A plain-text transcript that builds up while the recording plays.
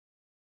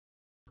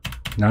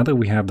Now that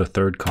we have the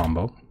third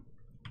combo,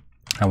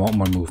 I want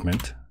more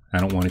movement. I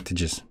don't want it to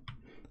just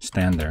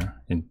stand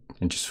there and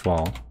just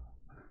fall.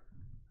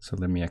 So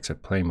let me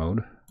exit play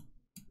mode.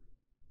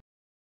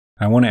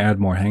 I want to add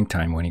more hang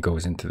time when he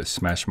goes into the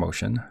smash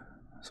motion.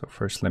 So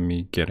first let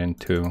me get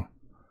into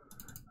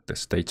the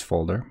states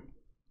folder.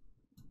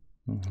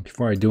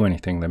 Before I do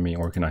anything, let me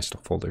organize the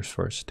folders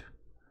first.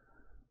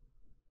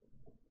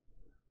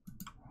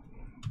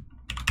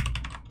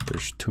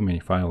 There's too many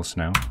files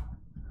now.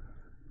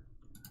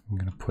 I'm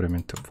going to put them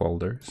into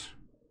folders.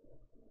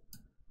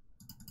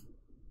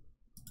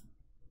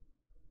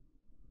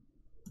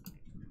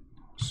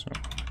 So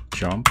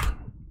jump.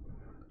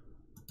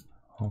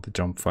 All the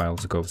jump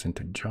files goes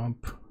into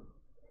jump.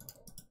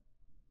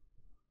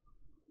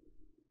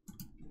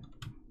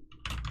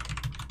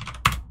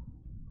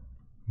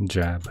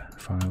 Jab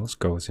files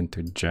goes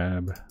into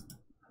jab.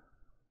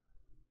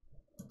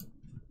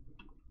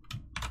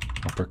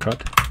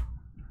 Uppercut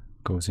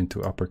goes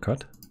into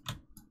uppercut.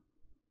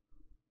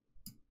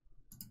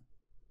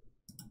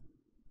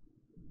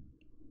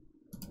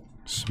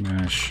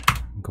 Smash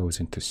goes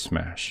into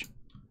smash.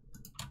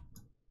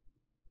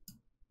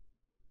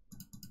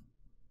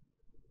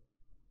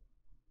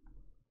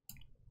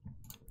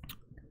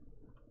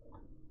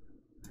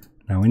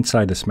 Now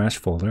inside the smash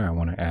folder, I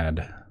want to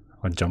add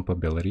a jump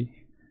ability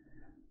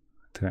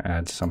to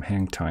add some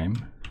hang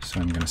time. So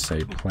I'm going to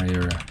say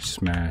player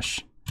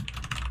smash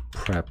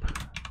prep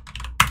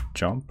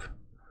jump.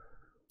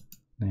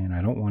 And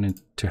I don't want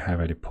it to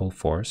have any pull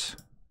force.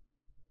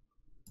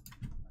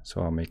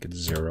 So I'll make it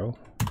 0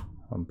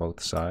 on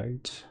both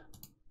sides.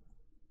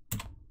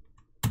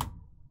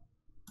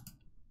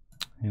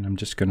 And I'm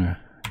just going to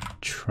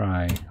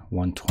try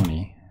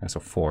 120 as a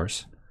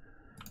force.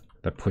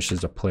 That pushes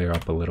the player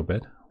up a little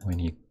bit when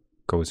he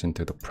goes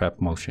into the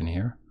prep motion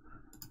here.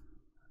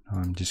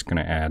 I'm just going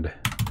to add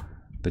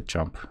the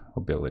jump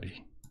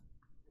ability.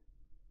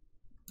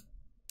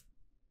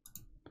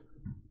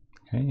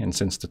 Okay, and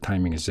since the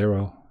timing is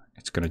 0,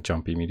 it's going to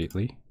jump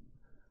immediately.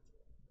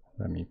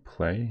 Let me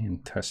play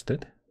and test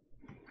it.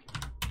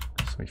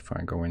 So if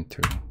I go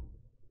into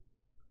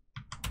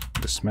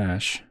the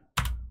smash,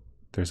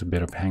 there's a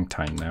bit of hang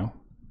time now.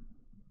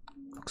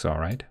 Looks all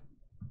right.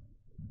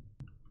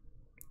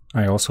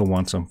 I also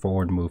want some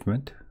forward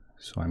movement,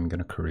 so I'm going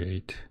to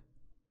create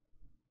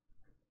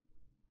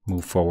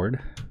move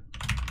forward,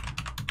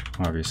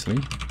 obviously.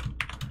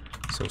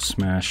 So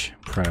smash,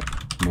 prep,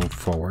 move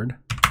forward.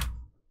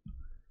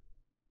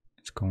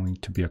 It's going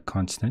to be a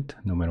constant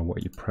no matter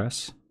what you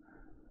press.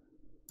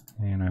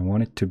 And I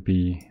want it to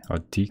be a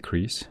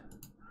decrease,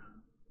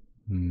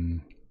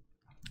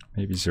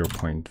 maybe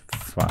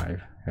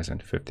 0.5 as in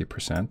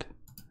 50%.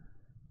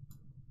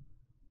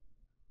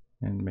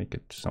 And make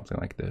it something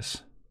like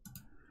this.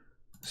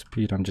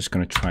 Speed, I'm just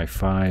going to try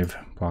 5,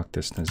 block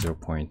distance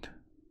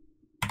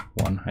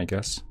 0.1, I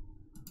guess.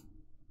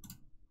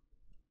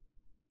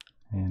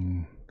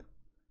 And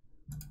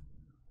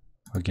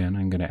again,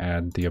 I'm going to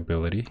add the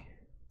ability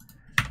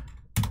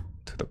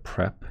to the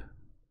prep.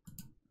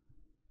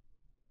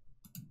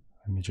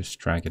 Let me just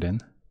drag it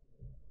in.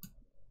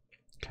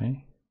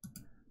 Okay.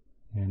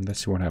 And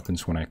let's see what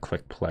happens when I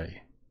click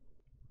play.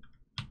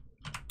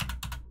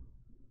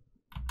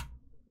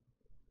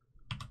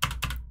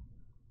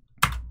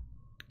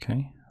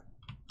 Okay,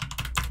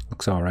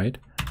 looks all right,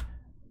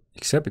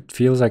 except it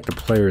feels like the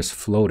player is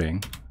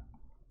floating.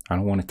 I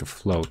don't want it to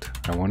float.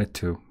 I want it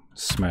to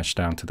smash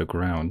down to the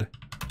ground.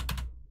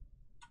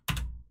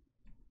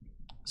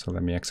 So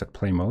let me exit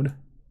play mode.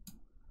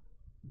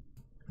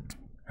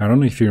 I don't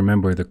know if you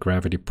remember the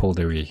gravity pull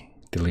that we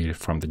deleted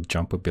from the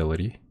jump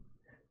ability.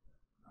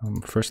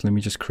 First, let me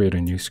just create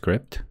a new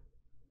script.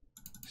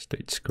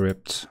 State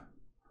scripts.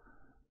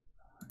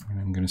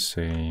 And I'm going to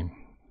say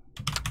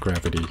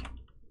gravity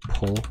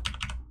pull,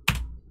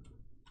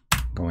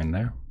 go in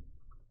there.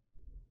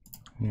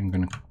 I'm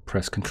going to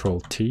press Control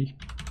T,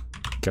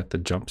 get the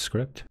jump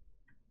script.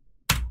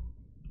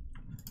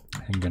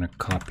 I'm going to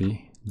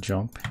copy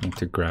jump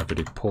into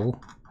gravity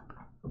pull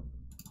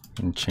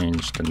and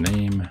change the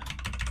name.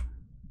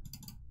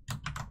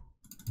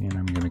 And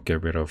I'm going to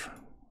get rid of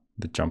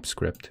the jump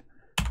script,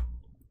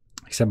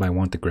 except I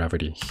want the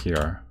gravity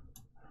here.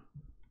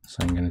 So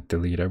I'm going to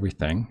delete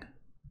everything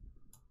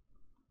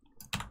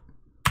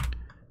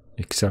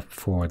except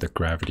for the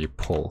gravity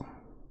pull,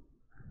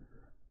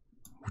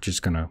 which is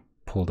going to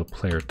pull the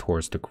player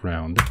towards the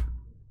ground.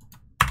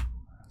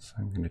 So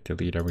I'm going to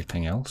delete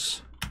everything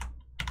else.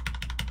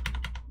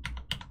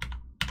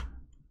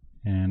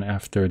 And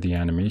after the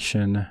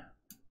animation,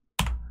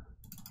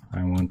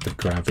 I want the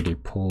gravity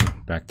pull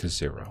back to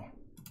 0.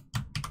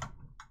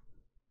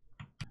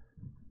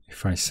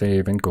 If I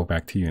save and go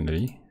back to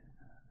Unity,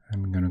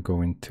 I'm going to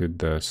go into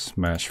the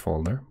Smash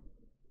folder.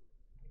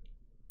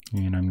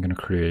 And I'm going to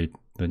create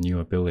the new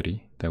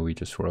ability that we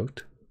just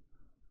wrote.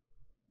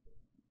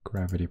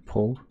 Gravity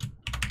pull.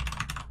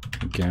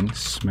 Again,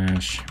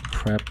 smash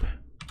prep,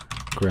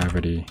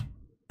 gravity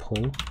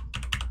pull.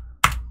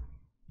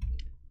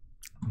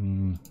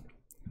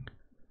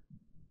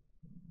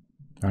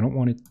 I don't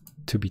want it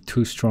to be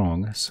too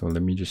strong. So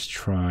let me just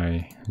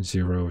try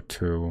 0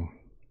 to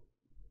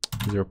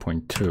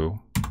 0.2.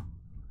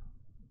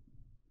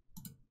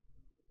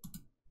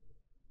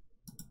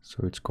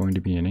 So it's going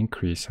to be an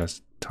increase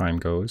as time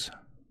goes,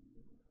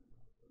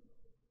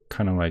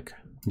 kind of like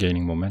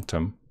gaining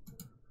momentum.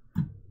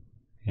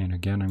 And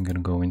again, I'm going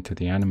to go into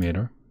the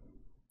animator,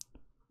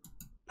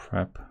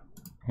 prep,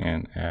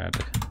 and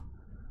add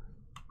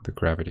the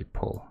gravity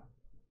pull.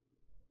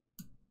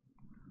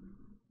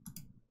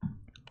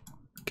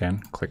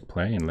 Again, click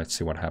play and let's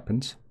see what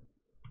happens.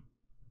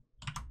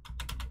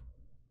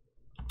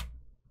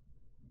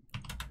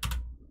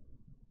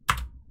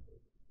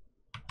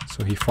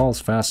 So he falls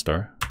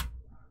faster,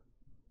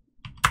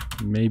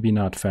 maybe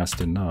not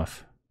fast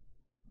enough.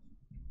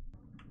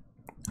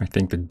 I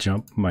think the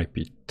jump might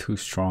be too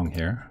strong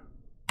here.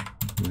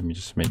 Let me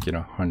just make it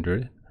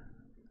 100.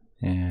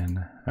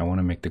 And I want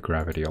to make the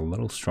gravity a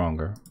little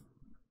stronger.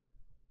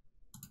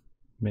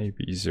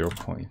 Maybe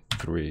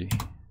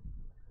 0.3.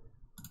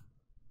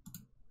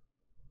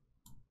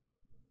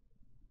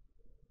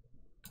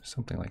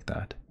 Something like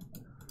that.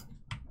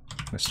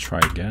 Let's try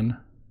again.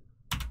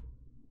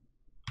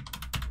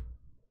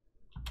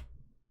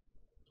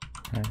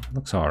 Okay,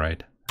 looks all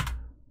right.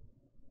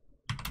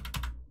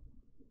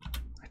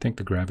 I think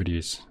the gravity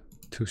is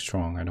too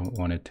strong. I don't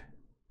want it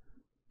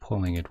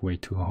pulling it way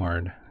too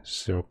hard.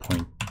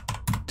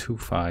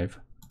 0.25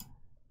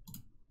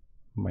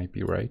 might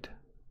be right.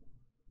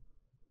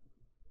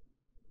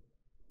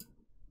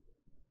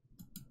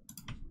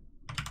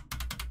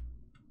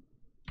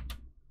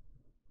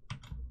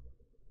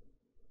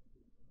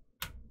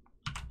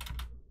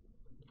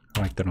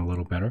 I like that a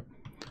little better.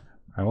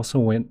 I also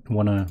want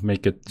to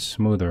make it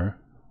smoother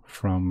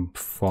from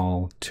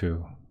fall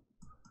to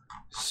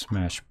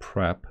smash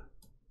prep.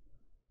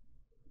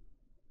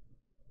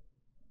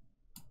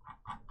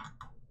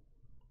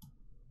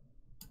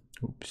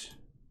 Oops.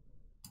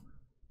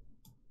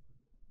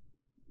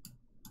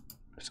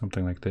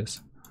 Something like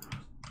this.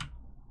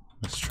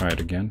 Let's try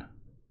it again.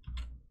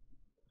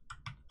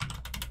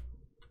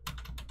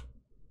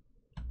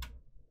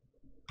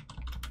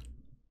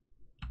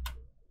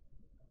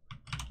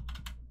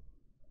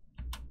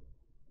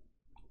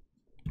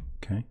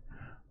 Okay.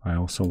 I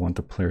also want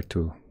the player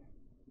to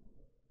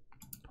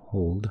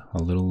hold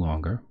a little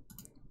longer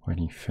when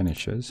he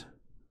finishes.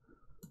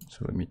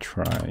 So let me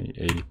try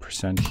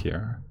 80%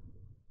 here.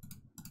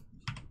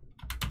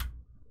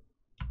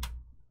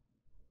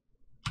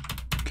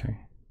 Okay.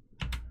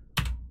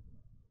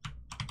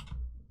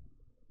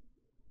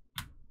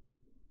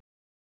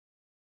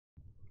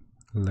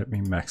 Let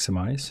me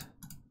maximize.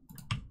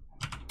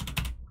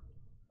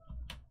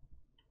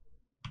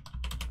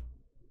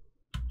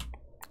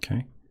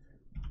 Okay.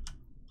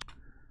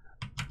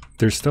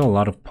 There's still a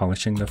lot of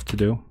polishing left to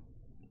do.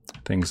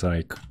 Things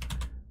like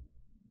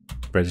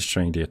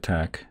registering the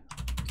attack.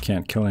 You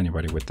can't kill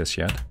anybody with this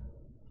yet.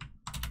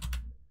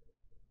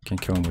 You can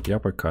kill him with the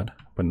uppercut,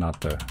 but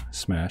not the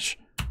smash.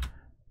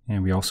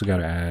 And we also got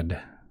to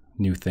add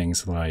new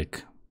things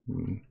like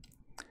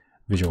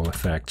visual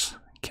effects,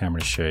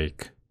 camera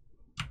shake,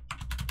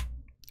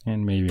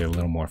 and maybe a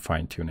little more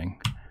fine-tuning.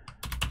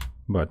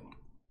 But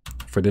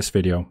for this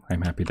video,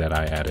 I'm happy that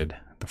I added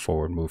the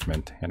forward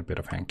movement and a bit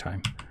of hang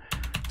time.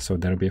 So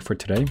that'll be it for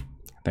today.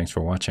 Thanks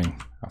for watching.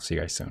 I'll see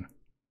you guys soon.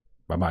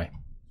 Bye-bye.